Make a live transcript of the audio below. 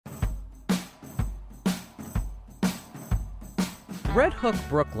Red Hook,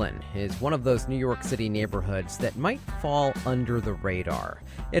 Brooklyn is one of those New York City neighborhoods that might fall under the radar.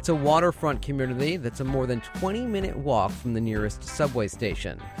 It's a waterfront community that's a more than 20-minute walk from the nearest subway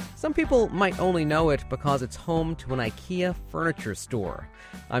station. Some people might only know it because it's home to an IKEA furniture store.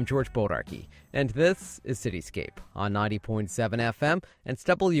 I'm George Bodarky, and this is Cityscape on 90.7 FM and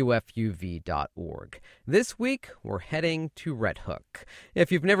WFUV.org. This week, we're heading to Red Hook.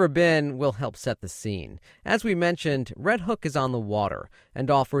 If you've never been, we'll help set the scene. As we mentioned, Red Hook is on the water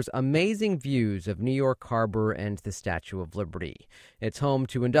and offers amazing views of New York Harbor and the Statue of Liberty. It's home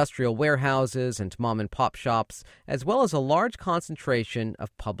to industrial warehouses and mom-and-pop shops, as well as a large concentration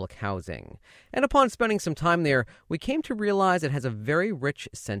of public housing. And upon spending some time there, we came to realize it has a very rich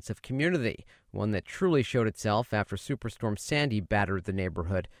sense of community, one that truly showed itself after Superstorm Sandy battered the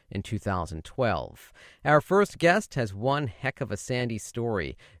neighborhood in 2012. Our first guest has one heck of a Sandy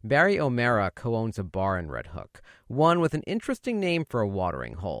story. Barry O'Mara co-owns a bar in Red Hook, one with an interesting name for a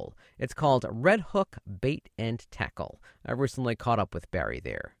watering hole. It's called Red Hook Bait and Tackle. I recently caught up with Barry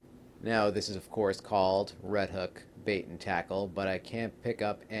there. Now, this is, of course, called Red Hook Bait and Tackle, but I can't pick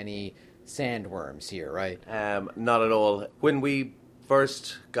up any sandworms here, right? Not at all. When we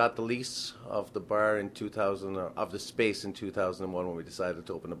first got the lease of the bar in 2000, of the space in 2001, when we decided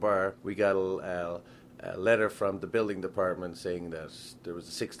to open a bar, we got a letter from the building department saying that there was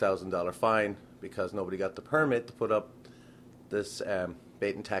a $6,000 fine because nobody got the permit to put up this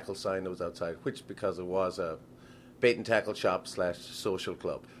bait and tackle sign that was outside, which because it was a bait and tackle shop / social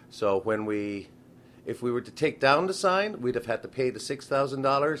club. So if we were to take down the sign, we'd have had to pay the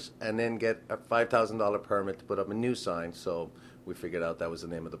 $6,000 and then get a $5,000 permit to put up a new sign. So we figured out that was the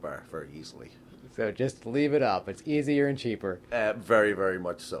name of the bar very easily. So just leave it up. It's easier and cheaper. Very, very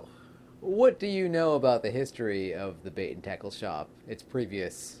much so. What do you know about the history of the bait and tackle shop, its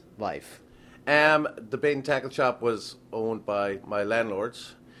previous life? The bait and tackle shop was owned by my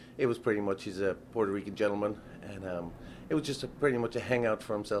landlords. It was pretty much, he's a Puerto Rican gentleman, and it was just pretty much a hangout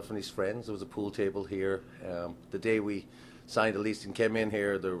for himself and his friends. There was a pool table here. The day we signed the lease and came in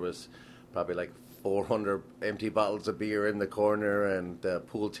here, there was probably like 400 empty bottles of beer in the corner and a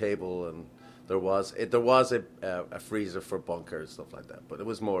pool table, and there was a freezer for bunkers, stuff like that. But it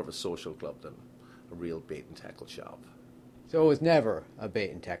was more of a social club than a real bait and tackle shop. So it was never a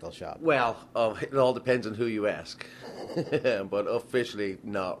bait and tackle shop? Well, it all depends on who you ask. But officially,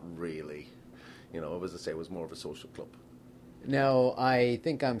 not really. You know, as I say, it was more of a social club. Now, I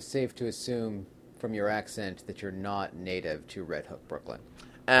think I'm safe to assume from your accent that you're not native to Red Hook, Brooklyn.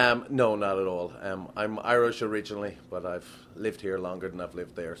 No, not at all. I'm Irish originally, but I've lived here longer than I've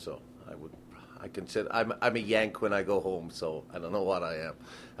lived there, so I consider I'm a Yank when I go home, so I don't know what I am.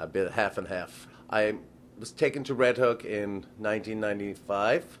 A bit half and half. I was taken to Red Hook in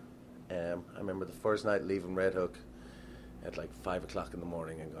 1995. I remember the first night leaving Red Hook at like 5 o'clock in the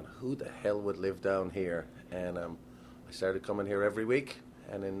morning and going, who the hell would live down here? And I started coming here every week,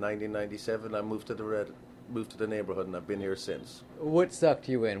 and in 1997 I moved to the neighborhood, and I've been here since. What sucked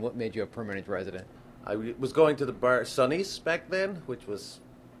you in? What made you a permanent resident? I was going to the bar Sonny's back then, which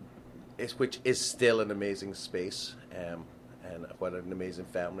is still an amazing space, and what an amazing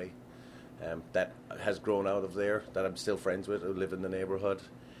family that has grown out of there, that I'm still friends with, who live in the neighborhood.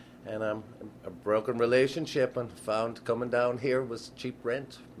 And a broken relationship, and found coming down here was cheap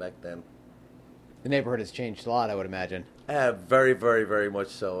rent back then. The neighborhood has changed a lot, I would imagine. Very, very, very much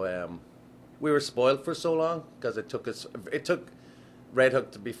so. We were spoiled for so long because it took Red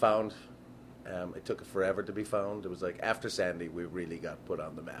Hook to be found. It took it forever to be found. It was like after Sandy we really got put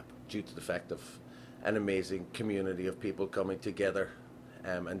on the map due to the fact of an amazing community of people coming together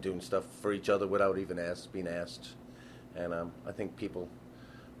and doing stuff for each other without even being asked. And I think people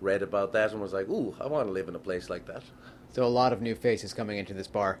read about that and was like, ooh, I want to live in a place like that. So a lot of new faces coming into this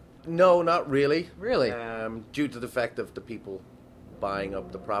bar. No, not really. Really? Due to the fact of the people buying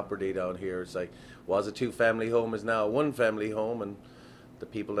up the property down here. It's like, was a two-family home is now a one-family home, and the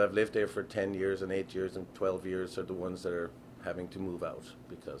people that have lived there for 10 years and 8 years and 12 years are the ones that are having to move out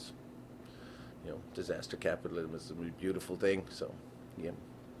because, disaster capitalism is a really beautiful thing. So, yeah.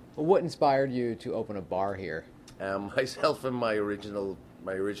 Well, what inspired you to open a bar here? Myself and my original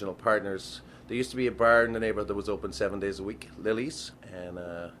partners. There used to be a bar in the neighborhood that was open 7 days a week, Lily's, and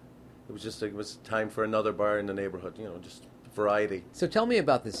it was time for another bar in the neighborhood. Just variety. So tell me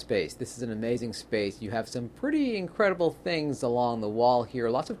about this space. This is an amazing space. You have some pretty incredible things along the wall here.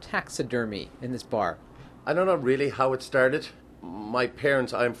 Lots of taxidermy in this bar. I don't know really how it started. My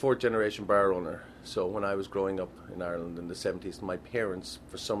parents, I'm fourth generation bar owner. So when I was growing up in Ireland in the 70s, my parents,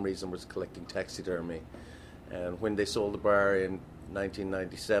 for some reason, was collecting taxidermy. And when they sold the bar in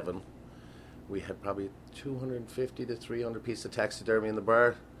 1997, we had probably 250 to 300 pieces of taxidermy in the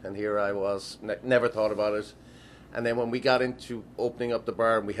bar, and here I was, never thought about it. And then when we got into opening up the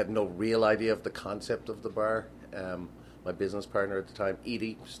bar, and we had no real idea of the concept of the bar, my business partner at the time,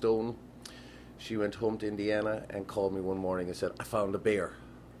 Edie Stone, she went home to Indiana and called me one morning and said, I found a bear.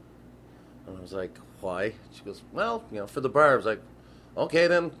 And I was like, why? She goes, well, for the bar. I was like, okay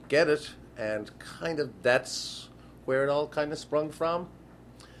then, get it. And kind of that's where it all kind of sprung from.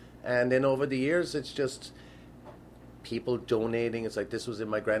 And then over the years, it's just people donating. It's like, this was in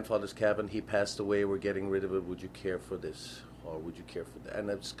my grandfather's cabin. He passed away. We're getting rid of it. Would you care for this? Or would you care for that?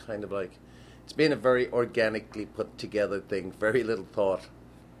 And it's kind of like, it's been a very organically put together thing. Very little thought.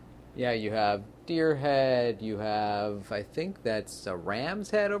 Yeah, you have deer head. You have, I think that's a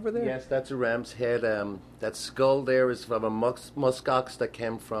ram's head over there? Yes, that's a ram's head. That skull there is from a muskox that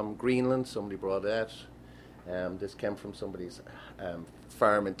came from Greenland. Somebody brought that. This came from somebody's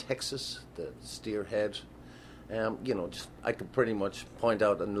farm in Texas, the steer head. Just I could pretty much point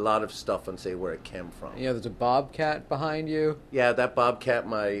out a lot of stuff and say where it came from. Yeah, there's a bobcat behind you. Yeah, that bobcat,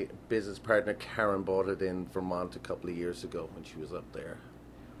 my business partner Karen bought it in Vermont a couple of years ago when she was up there.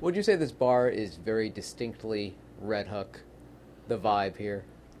 Would you say this bar is very distinctly Red Hook, the vibe here?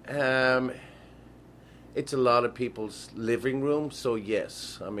 It's a lot of people's living room, so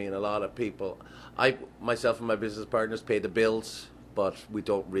yes. I mean, a lot of people. Myself and my business partners pay the bills, but we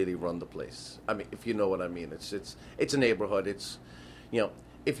don't really run the place. I mean, if you know what I mean. It's a neighborhood. It's,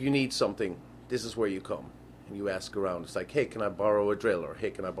 if you need something, this is where you come. And you ask around. It's like, hey, can I borrow a drill? Or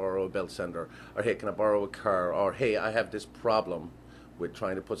hey, can I borrow a belt sander? Or hey, can I borrow a car? Or hey, I have this problem with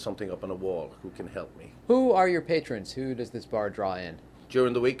trying to put something up on a wall. Who can help me? Who are your patrons? Who does this bar draw in?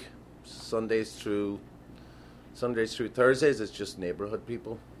 During the week, Sundays through Thursdays, it's just neighborhood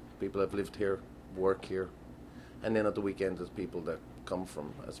people. People that have lived here, work here. And then at the weekend, there's people that come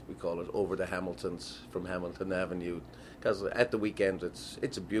from, as we call it, over the Hamiltons, from Hamilton Avenue. Because at the weekend,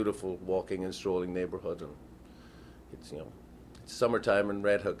 it's a beautiful walking and strolling neighborhood. And it's, it's summertime in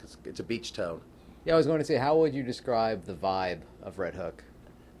Red Hook. It's a beach town. Yeah, I was going to say, how would you describe the vibe of Red Hook?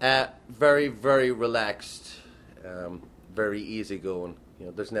 Very, very relaxed, very easygoing.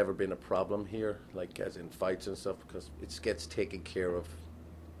 There's never been a problem here, like as in fights and stuff, because it gets taken care of.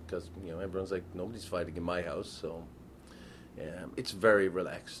 Because everyone's like, nobody's fighting in my house, so it's very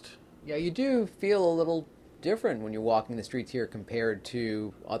relaxed. Yeah, you do feel a little different when you're walking the streets here compared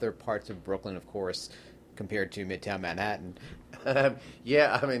to other parts of Brooklyn, of course, compared to Midtown Manhattan.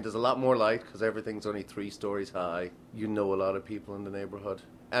 Yeah, I mean, there's a lot more light because everything's only 3 stories high. You know a lot of people in the neighborhood,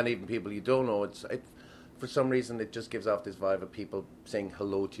 and even people you don't know. For some reason, it just gives off this vibe of people saying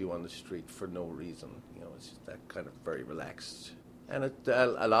hello to you on the street for no reason. It's just that kind of very relaxed. And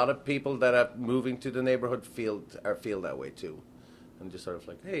a lot of people that are moving to the neighborhood feel that way too, and just sort of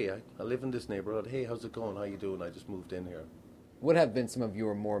like, hey, I live in this neighborhood. Hey, how's it going? How you doing? I just moved in here. What have been some of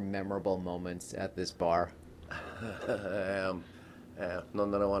your more memorable moments at this bar? None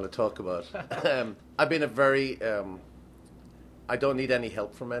that I want to talk about. I've been I don't need any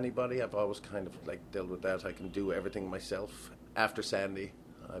help from anybody. I've always kind of dealt with that. I can do everything myself. After Sandy,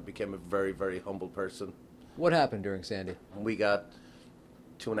 I became a very, very humble person. What happened during Sandy? We got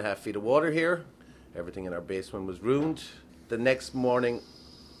 2.5 feet of water here. Everything in our basement was ruined. The next morning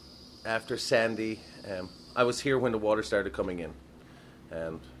after Sandy, I was here when the water started coming in.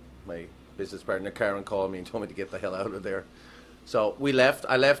 And my business partner Karen called me and told me to get the hell out of there. So we left.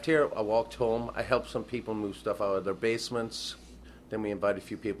 I left here. I walked home. I helped some people move stuff out of their basements. Then we invited a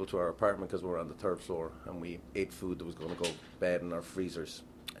few people to our apartment because we were on the 3rd floor, and we ate food that was going to go bad in our freezers.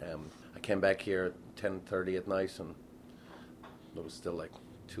 I came back here at 10:30 at night, and there was still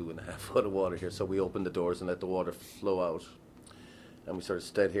 2.5 foot of water here. So we opened the doors and let the water flow out. And we sort of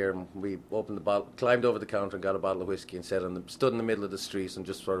stayed here, and we opened the bottle, climbed over the counter and got a bottle of whiskey and stood in the middle of the street and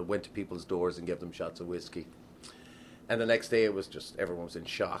just sort of went to people's doors and gave them shots of whiskey. And the next day it was just, everyone was in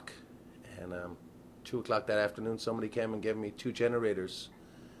shock. And 2 o'clock that afternoon, somebody came and gave me 2 generators.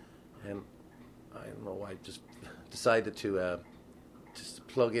 And I don't know, I just decided to just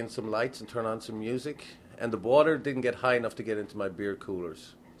plug in some lights and turn on some music. And the water didn't get high enough to get into my beer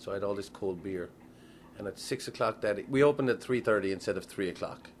coolers. So I had all this cold beer. And at 6 o'clock we opened at 3:30 instead of 3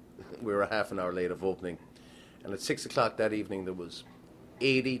 o'clock. We were a half an hour late of opening. And at 6 o'clock that evening, there was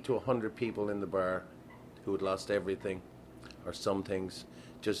 80 to 100 people in the bar who had lost everything, or some things,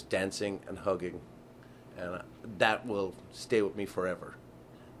 just dancing and hugging. And that will stay with me forever.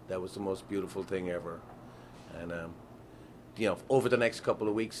 That was the most beautiful thing ever. And, over the next couple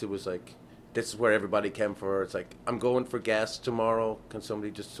of weeks, it was like, this is where everybody came for. It's like, I'm going for gas tomorrow. Can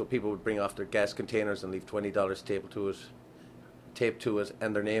somebody so people would bring off their gas containers and leave $20 stapled to it. taped to it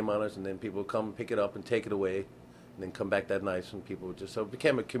and their name on it, and then people would come pick it up and take it away, and then come back that night, and people would just, so it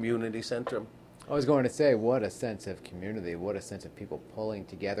became a community center. I was going to say, what a sense of community, what a sense of people pulling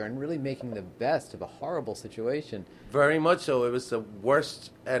together and really making the best of a horrible situation. Very much so. It was the worst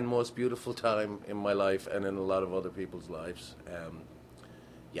and most beautiful time in my life and in a lot of other people's lives.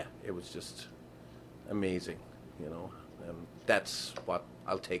 Yeah, it was just amazing, you know. That's what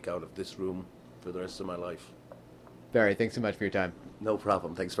I'll take out of this room for the rest of my life. Barry, thanks so much for your time. No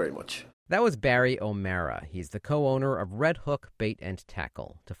problem. Thanks very much. That was Barry O'Mara. He's the co-owner of Red Hook Bait and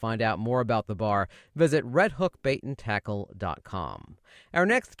Tackle. To find out more about the bar, visit redhookbaitandtackle.com. Our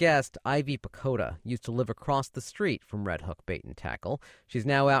next guest, Ivy Pacoda, used to live across the street from Red Hook Bait and Tackle. She's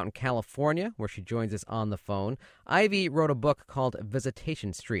now out in California, where she joins us on the phone. Ivy wrote a book called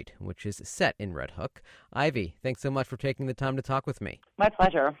Visitation Street, which is set in Red Hook. Ivy, thanks so much for taking the time to talk with me. My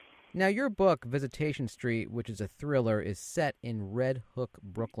pleasure. Now, your book, Visitation Street, which is a thriller, is set in Red Hook,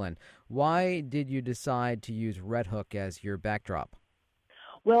 Brooklyn. Why did you decide to use Red Hook as your backdrop?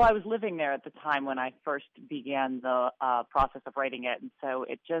 Well, I was living there at the time when I first began the process of writing it, and so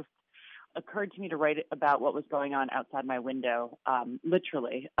it just occurred to me to write about what was going on outside my window,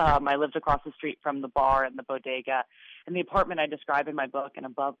 literally. I lived across the street from the bar and the bodega and the apartment I describe in my book and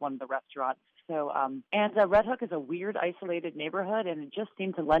above one of the restaurants. So, Red Hook is a weird, isolated neighborhood, and it just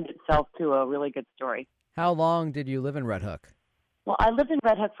seemed to lend itself to a really good story. How long did you live in Red Hook? Well, I lived in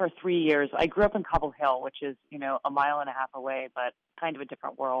Red Hook for 3 years. I grew up in Cobble Hill, which is, a mile and a half away, but kind of a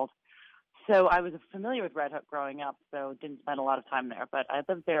different world. So I was familiar with Red Hook growing up, so didn't spend a lot of time there, but I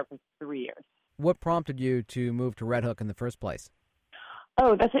lived there for 3 years. What prompted you to move to Red Hook in the first place?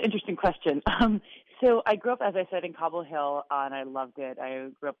 Oh, that's an interesting question. So I grew up, as I said, in Cobble Hill, and I loved it. I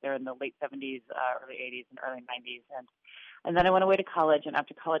grew up there in the late 70s, early 80s, and early 90s. And then I went away to college, and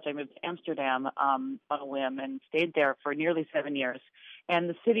after college I moved to Amsterdam on a whim and stayed there for nearly 7 years. And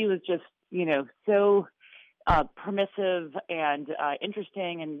the city was just, so permissive and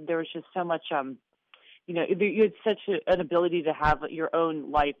interesting, and there was just so much, you had such an ability to have your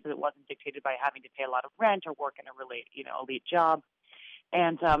own life that it wasn't dictated by having to pay a lot of rent or work in a really, elite job.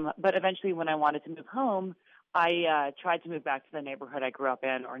 And but eventually, when I wanted to move home, I tried to move back to the neighborhood I grew up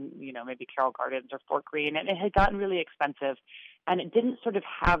in, or maybe Carroll Gardens or Fort Greene, and it had gotten really expensive, and it didn't sort of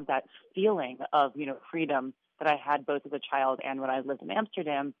have that feeling of freedom that I had both as a child and when I lived in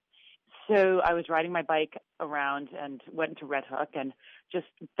Amsterdam. So I was riding my bike around and went to Red Hook and just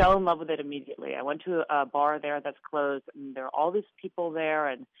fell in love with it immediately. I went to a bar there that's closed, and there are all these people there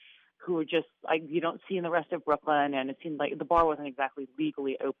and who are just like you don't see in the rest of Brooklyn, and it seemed like the bar wasn't exactly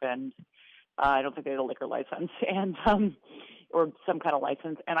legally opened. I don't think they had a liquor license and or some kind of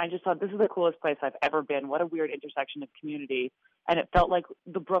license. And I just thought, this is the coolest place I've ever been. What a weird intersection of community. And it felt like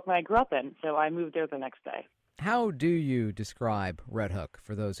the Brooklyn I grew up in. So I moved there the next day. How do you describe Red Hook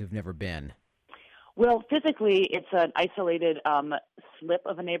for those who've never been? Well, physically, it's an isolated slip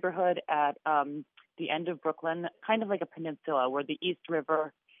of a neighborhood at the end of Brooklyn, kind of like a peninsula where the East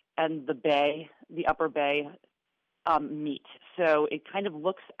River and the bay, the upper bay, meet. So it kind of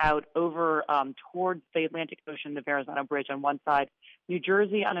looks out over towards the Atlantic Ocean, the Verrazano Bridge on one side, New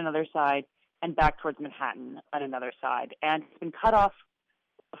Jersey on another side, and back towards Manhattan on another side. And it's been cut off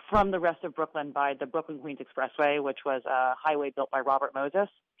from the rest of Brooklyn by the Brooklyn-Queens Expressway, which was a highway built by Robert Moses.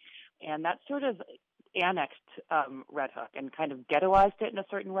 And that sort of annexed Red Hook and kind of ghettoized it in a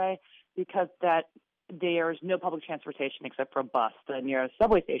certain way because that there's no public transportation except for a bus. The nearest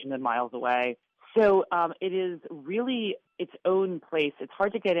subway station is miles away. So it is really its own place. It's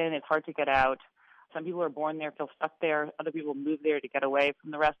hard to get in. It's hard to get out. Some people are born there, feel stuck there. Other people move there to get away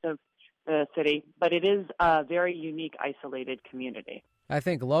from the rest of the city. But it is a very unique, isolated community. I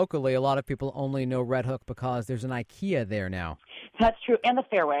think locally, a lot of people only know Red Hook because there's an IKEA there now. That's true. And the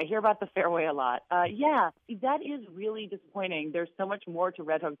Fairway. I hear about the Fairway a lot. Yeah, that is really disappointing. There's so much more to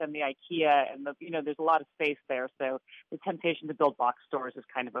Red Hook than the IKEA, and there's a lot of space there. So the temptation to build box stores is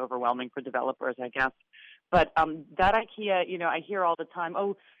kind of overwhelming for developers, I guess. But that IKEA, I hear all the time,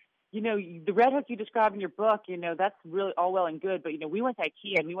 the Red Hook you describe in your book, that's really all well and good. But, we went to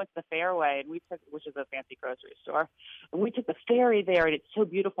IKEA and we went to the Fairway, and which is a fancy grocery store, and we took the ferry there, and it's so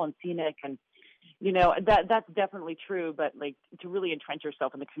beautiful and scenic. And, that's definitely true. But like to really entrench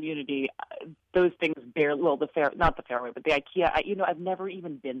yourself in the community, those things not the Fairway, but the IKEA, I've never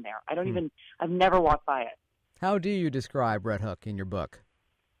even been there. I've never walked by it. How do you describe Red Hook in your book?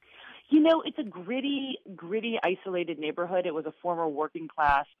 It's a gritty, isolated neighborhood. It was a former working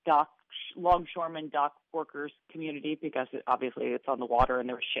class longshoreman dock workers community because obviously it's on the water and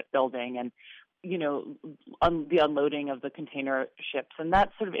there was shipbuilding and, the unloading of the container ships. And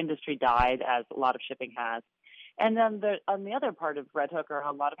that sort of industry died, as a lot of shipping has. And then on the other part of Red Hook are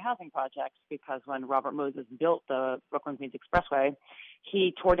a lot of housing projects, because when Robert Moses built the Brooklyn Queens Expressway,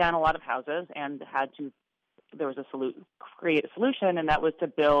 he tore down a lot of houses and there was create a solution, and that was to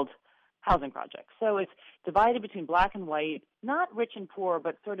build housing projects. So it's divided between black and white, not rich and poor,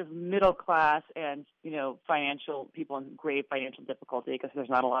 but sort of middle class and, financial people in grave financial difficulty, because there's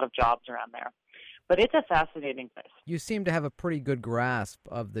not a lot of jobs around there. But it's a fascinating place. You seem to have a pretty good grasp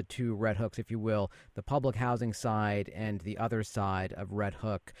of the two Red Hooks, if you will, the public housing side and the other side of Red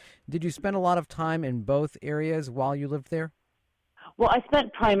Hook. Did you spend a lot of time in both areas while you lived there? Well, I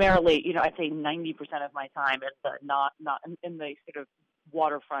spent primarily, I'd say 90% of my time in not in the sort of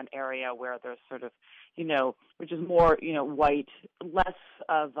waterfront area, where there's sort of, which is more, white, less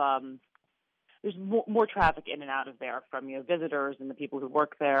of, there's more traffic in and out of there from, visitors and the people who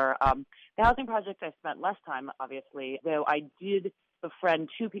work there. The housing projects I spent less time, obviously, though I did befriend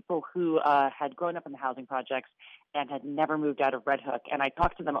two people who had grown up in the housing projects and had never moved out of Red Hook, and I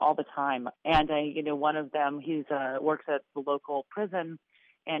talked to them all the time. And one of them, he's works at the local prison,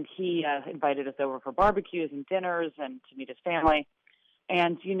 and he invited us over for barbecues and dinners and to meet his family.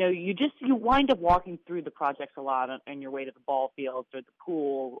 And you wind up walking through the projects a lot on your way to the ball fields or the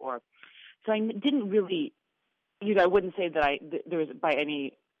pool, so I didn't really, I wouldn't say that there was by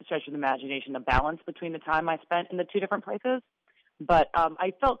any stretch of the imagination a balance between the time I spent in the two different places. But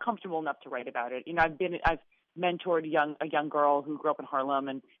I felt comfortable enough to write about it. I've mentored a young girl who grew up in Harlem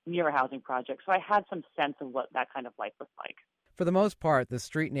and near a housing project, so I had some sense of what that kind of life was like. For the most part, the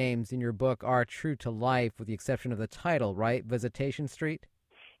street names in your book are true to life, with the exception of the title, right? Visitation Street?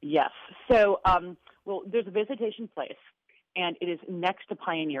 Yes. So, there's a Visitation Place, and it is next to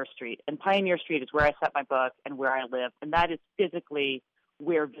Pioneer Street. And Pioneer Street is where I set my book and where I live, and that is physically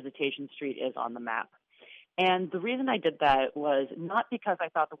where Visitation Street is on the map. And the reason I did that was not because I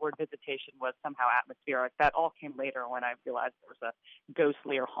thought the word visitation was somehow atmospheric. That all came later when I realized there was a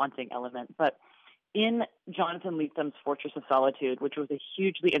ghostly or haunting element. But in Jonathan Letham's Fortress of Solitude, which was a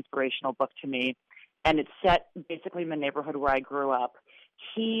hugely inspirational book to me, and it's set basically in the neighborhood where I grew up,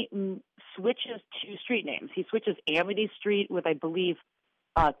 he switches two street names. He switches Amity Street with, I believe,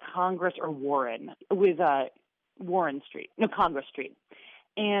 Congress or Warren, with Congress Street.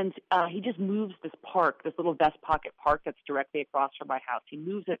 And he just moves this park, this little Vest Pocket Park that's directly across from my house. He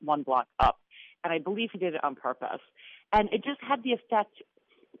moves it one block up, and I believe he did it on purpose. And it just had the effect,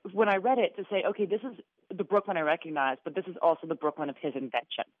 when I read it, to say, okay, this is the Brooklyn I recognize, but this is also the Brooklyn of his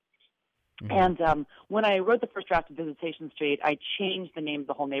invention. Mm-hmm. And when I wrote the first draft of Visitation Street, I changed the name of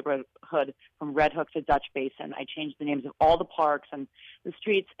the whole neighborhood from Red Hook to Dutch Basin. I changed the names of all the parks and the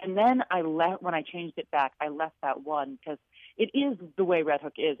streets. And then when I changed it back, I left that one because it is the way Red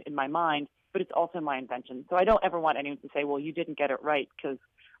Hook is in my mind, but it's also my invention. So I don't ever want anyone to say, well, you didn't get it right, because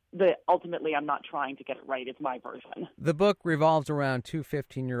ultimately I'm not trying to get it right. It's my version. The book revolves around two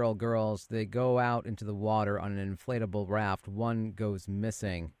 15-year-old girls. They go out into the water on an inflatable raft. One goes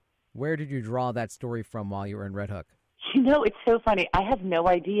missing. Where did you draw that story from while you were in Red Hook? It's so funny. I have no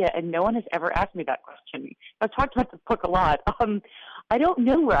idea, and no one has ever asked me that question. I've talked about this book a lot. I don't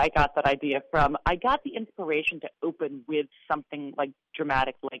know where I got that idea from. I got the inspiration to open with something like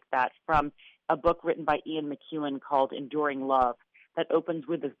dramatic like that from a book written by Ian McEwan called Enduring Love that opens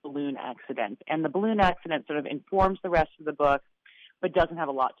with this balloon accident. And the balloon accident sort of informs the rest of the book, but doesn't have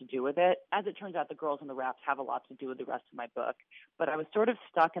a lot to do with it. As it turns out, the girls on the raft have a lot to do with the rest of my book. But I was sort of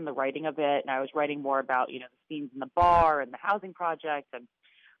stuck in the writing of it, and I was writing more about, the scenes in the bar and the housing project, and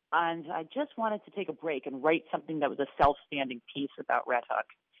I just wanted to take a break and write something that was a self-standing piece about Red Hook.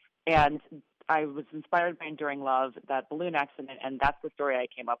 And I was inspired by Enduring Love, that balloon accident, and that's the story I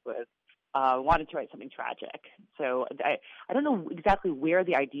came up with. Wanted to write something tragic. So I don't know exactly where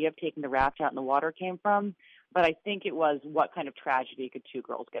the idea of taking the raft out in the water came from, but I think it was, what kind of tragedy could two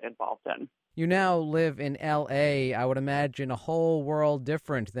girls get involved in? You now live in L.A., I would imagine a whole world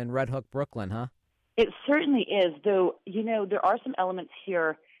different than Red Hook, Brooklyn, huh? It certainly is, though, there are some elements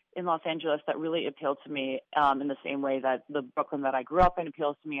here in Los Angeles that really appeal to me in the same way that the Brooklyn that I grew up in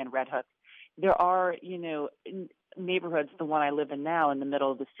appeals to me in Red Hook. There are, neighborhoods, the one I live in now in the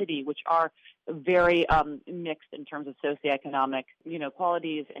middle of the city, which are very mixed in terms of socioeconomic,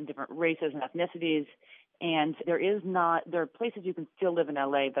 qualities and different races and ethnicities. And there are places you can still live in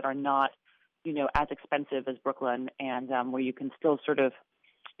LA that are not, as expensive as Brooklyn, and where you can still sort of,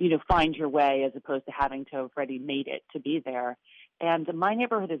 find your way as opposed to having to have already made it to be there. And my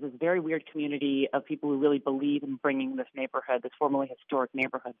neighborhood is this very weird community of people who really believe in bringing this formerly historic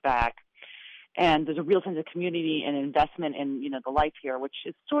neighborhood back. And there's a real sense of community and investment in, the life here, which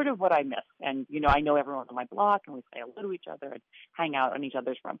is sort of what I miss. And, I know everyone on my block, and we say hello to each other and hang out on each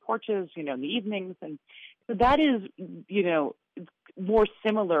other's front porches, in the evenings. And So that is, more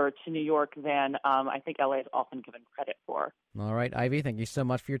similar to New York than I think LA is often given credit for. All right, Ivy, thank you so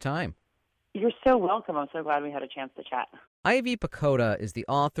much for your time. You're so welcome. I'm so glad we had a chance to chat. Ivy Pacoda is the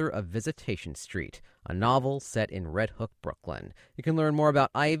author of Visitation Street, a novel set in Red Hook, Brooklyn. You can learn more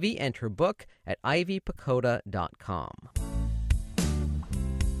about Ivy and her book at ivypacoda.com.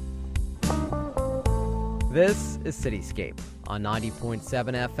 This is Cityscape on 90.7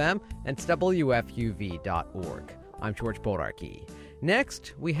 FM and WFUV.org. I'm George Bodarky.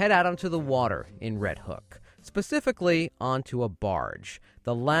 Next, we head out onto the water in Red Hook, specifically onto a barge,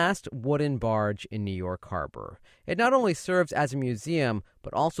 the last wooden barge in New York Harbor. It not only serves as a museum,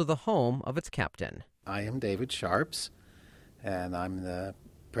 but also the home of its captain. I am David Sharps, and I'm the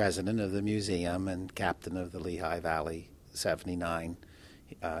president of the museum and captain of the Lehigh Valley 79,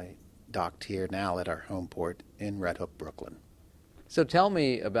 docked here now at our home port in Red Hook, Brooklyn. So tell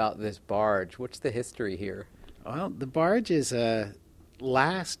me about this barge. What's the history here? Well, the barge is a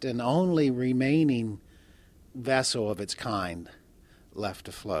last and only remaining vessel of its kind left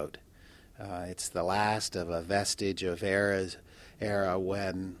afloat. It's the last of a vestige of era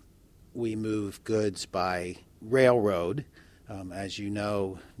when we moved goods by railroad. As you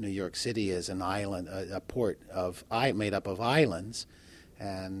know, New York City is an island, a port made up of islands,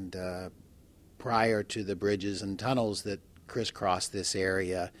 and prior to the bridges and tunnels that crisscross this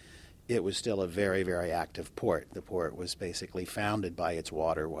area, it was still a very, very active port. The port was basically founded by its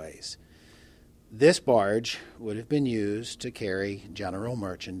waterways. This barge would have been used to carry general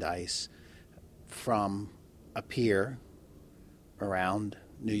merchandise from a pier around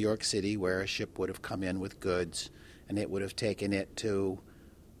New York City where a ship would have come in with goods, and it would have taken it to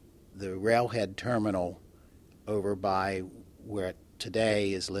the railhead terminal over by where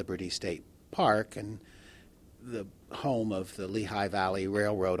today is Liberty State Park and the home of the Lehigh Valley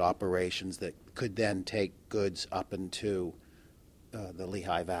Railroad operations that could then take goods up into the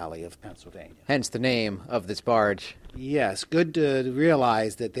Lehigh Valley of Pennsylvania. Hence the name of this barge. Yes, good to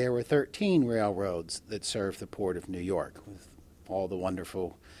realize that there were 13 railroads that served the port of New York, with all the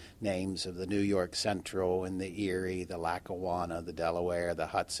wonderful names of the New York Central and the Erie, the Lackawanna, the Delaware, the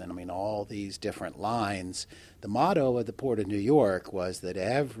Hudson. I mean, all these different lines. The motto of the Port of New York was that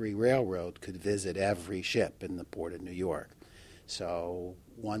every railroad could visit every ship in the Port of New York. So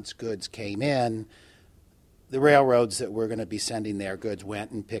once goods came in, the railroads that were going to be sending their goods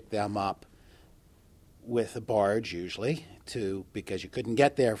went and picked them up with a barge usually, because you couldn't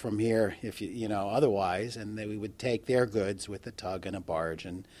get there from here if otherwise, and we would take their goods with a tug and a barge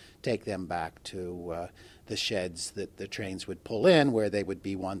and take them back to the sheds that the trains would pull in, where they would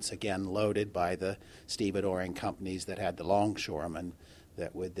be once again loaded by the stevedoring companies that had the longshoremen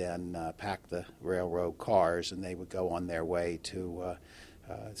that would then pack the railroad cars, and they would go on their way to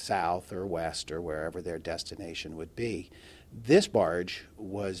south or west or wherever their destination would be. This barge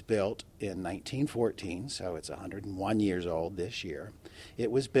was built in 1914, so it's 101 years old this year. It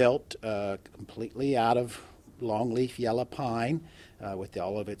was built completely out of longleaf yellow pine with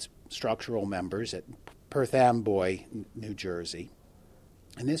all of its structural members at Perth Amboy, New Jersey.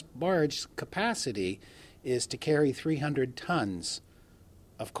 And this barge's capacity is to carry 300 tons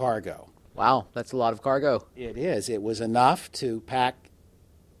of cargo. Wow, that's a lot of cargo. It is. It was enough to pack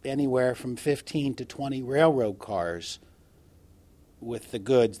anywhere from 15 to 20 railroad cars with the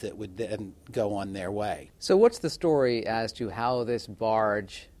goods that would then go on their way. So what's the story as to how this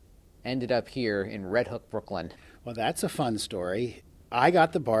barge ended up here in Red Hook, Brooklyn? Well, that's a fun story. I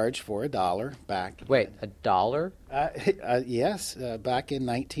got the barge for $1 back. Wait, $1? Yes, back in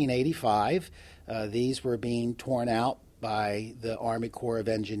 1985. These were being torn out by the Army Corps of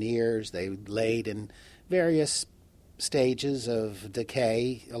Engineers. They laid in various stages of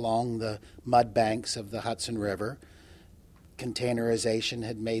decay along the mud banks of the Hudson River. Containerization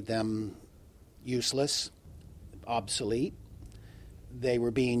had made them useless, obsolete. They were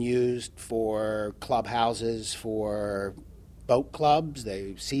being used for clubhouses, for boat clubs,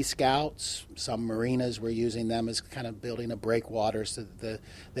 Sea Scouts. Some marinas were using them as kind of building a breakwater so that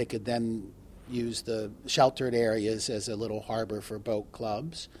they could then use the sheltered areas as a little harbor for boat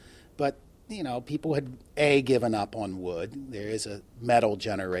clubs. But people had, given up on wood. There is a metal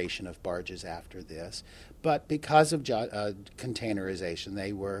generation of barges after this. But because of containerization,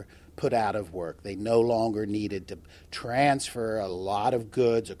 they were put out of work. They no longer needed to transfer a lot of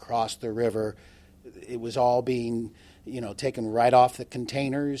goods across the river. It was all being, taken right off the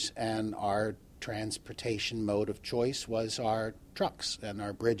containers, and our transportation mode of choice was our trucks and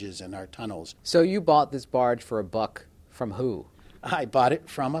our bridges and our tunnels. So you bought this barge for $1 from who? I bought it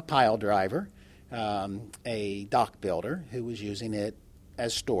from a pile driver, a dock builder who was using it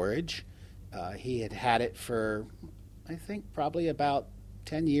as storage. He had it for, I think, probably about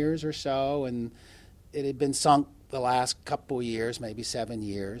 10 years or so, and it had been sunk the last couple years, maybe 7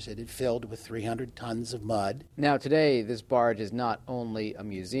 years. It had filled with 300 tons of mud. Now, today, this barge is not only a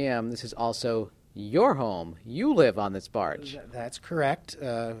museum, this is also your home. You live on this barge. That's correct.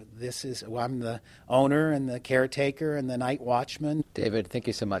 I'm the owner and the caretaker and the night watchman. David, thank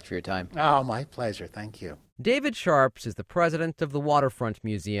you so much for your time. Oh, my pleasure. Thank you. David Sharps is the president of the Waterfront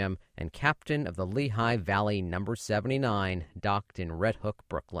Museum and captain of the Lehigh Valley No. 79, docked in Red Hook,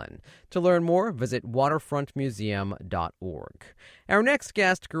 Brooklyn. To learn more, visit waterfrontmuseum.org. Our next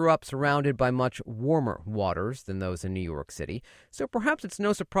guest grew up surrounded by much warmer waters than those in New York City, so perhaps it's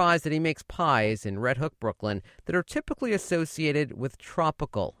no surprise that he makes pies in Red Hook, Brooklyn, that are typically associated with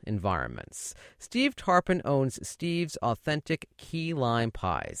tropical environments. Steve Tarpon owns Steve's Authentic Key Lime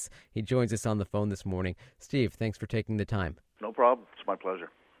Pies. He joins us on the phone this morning. Steve, thanks for taking the time. No problem. It's my pleasure.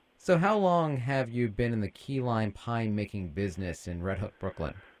 So how long have you been in the key lime pie making business in Red Hook,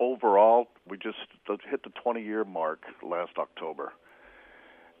 Brooklyn? Overall, we just hit the 20-year mark last October,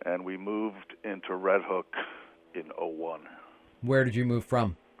 and we moved into Red Hook in '01. Where did you move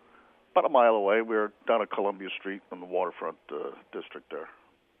from? About a mile away. We were down at Columbia Street in the waterfront district there.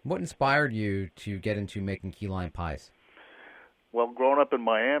 What inspired you to get into making key lime pies? Well, growing up in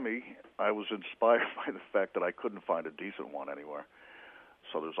Miami, I was inspired by the fact that I couldn't find a decent one anywhere.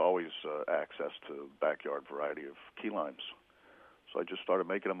 So there's always access to backyard variety of key limes. So I just started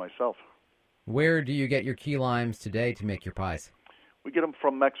making them myself. Where do you get your key limes today to make your pies? We get them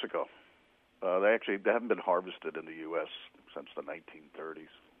from Mexico. They haven't been harvested in the U.S. since the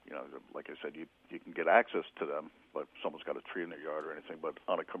 1930s. You know, like I said, you can get access to them, but someone's got a tree in their yard or anything. But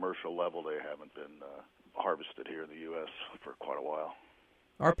on a commercial level, they haven't been harvested here in the U.S. for quite a while.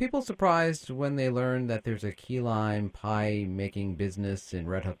 Are people surprised when they learn that there's a key lime pie making business in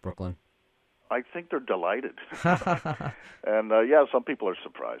Red Hook, Brooklyn? I think they're delighted. And some people are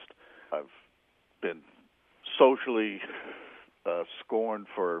surprised. I've been socially scorned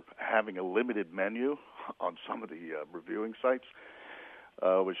for having a limited menu on some of the reviewing sites,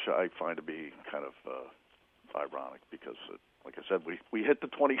 which I find to be kind of ironic because, like I said, we hit the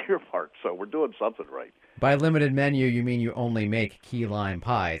 20-year mark, so we're doing something right. By limited menu, you mean you only make key lime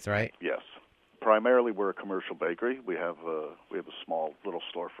pies, right? Yes. Primarily, we're a commercial bakery. We have a small little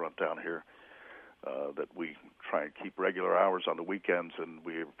storefront down here that we try and keep regular hours on the weekends, and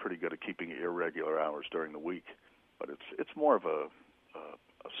we're pretty good at keeping irregular hours during the week. But it's more of a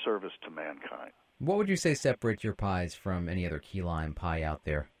service to mankind. What would you say separates your pies from any other key lime pie out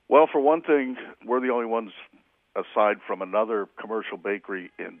there? Well, for one thing, we're the only ones, aside from another commercial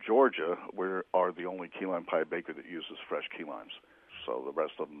bakery in Georgia, we are the only key lime pie bakery that uses fresh key limes. So the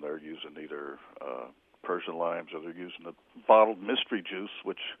rest of them, they're using either Persian limes or they're using the bottled mystery juice,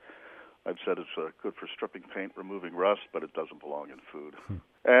 which I've said is good for stripping paint, removing rust, but it doesn't belong in food.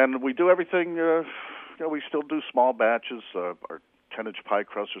 And we do everything, we still do small batches. Our 10-inch pie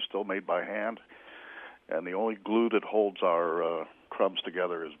crusts are still made by hand. And the only glue that holds our crumbs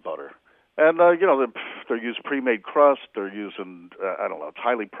together is butter. And, they're using pre-made crust. They're using, it's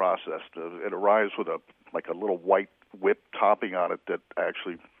highly processed. It arrives with a little white whip topping on it that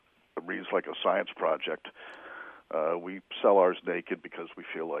actually reads like a science project. We sell ours naked because we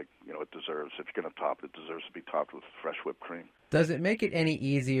feel like, it deserves, if you're going to top it, it deserves to be topped with fresh whipped cream. Does it make it any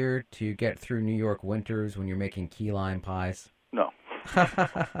easier to get through New York winters when you're making key lime pies? No.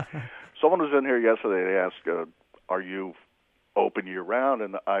 Someone was in here yesterday. They asked, are you open year-round?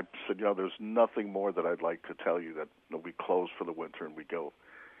 And I said, there's nothing more that I'd like to tell you that we close for the winter and we go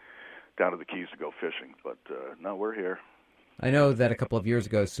down to the Keys to go fishing. But, no, we're here. I know that a couple of years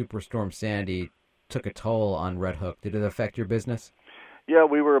ago, Superstorm Sandy took a toll on Red Hook. Did it affect your business? Yeah,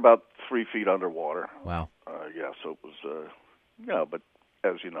 we were about 3 feet underwater. Wow. So it was, but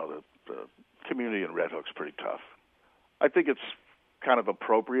as you know, the community in Red Hook's pretty tough. I think it's kind of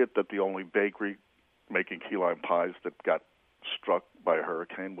appropriate that the only bakery making key lime pies that got struck by a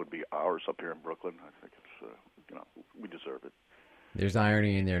hurricane would be ours up here in Brooklyn. I think it's, we deserve it. There's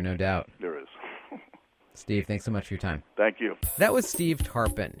irony in there, no doubt. There is. Steve, thanks so much for your time. Thank you. That was Steve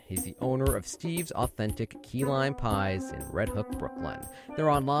Tarpon. He's the owner of Steve's Authentic Key Lime Pies in Red Hook, Brooklyn. They're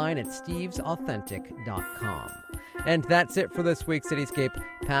online at stevesauthentic.com. And that's it for this week's Cityscape.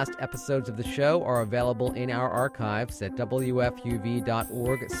 Past episodes of the show are available in our archives at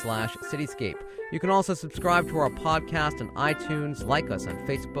wfuv.org/cityscape. You can also subscribe to our podcast on iTunes, like us on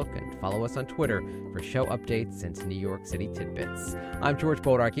Facebook, and follow us on Twitter for show updates and New York City tidbits. I'm George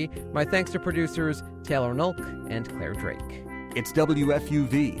Bodarky. My thanks to producers Taylor Nolk and Claire Drake. It's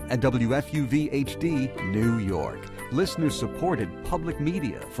WFUV and WFUV HD, New York. listener-supported public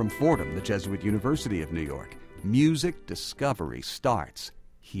media from Fordham, the Jesuit University of New York. Music discovery starts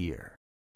here.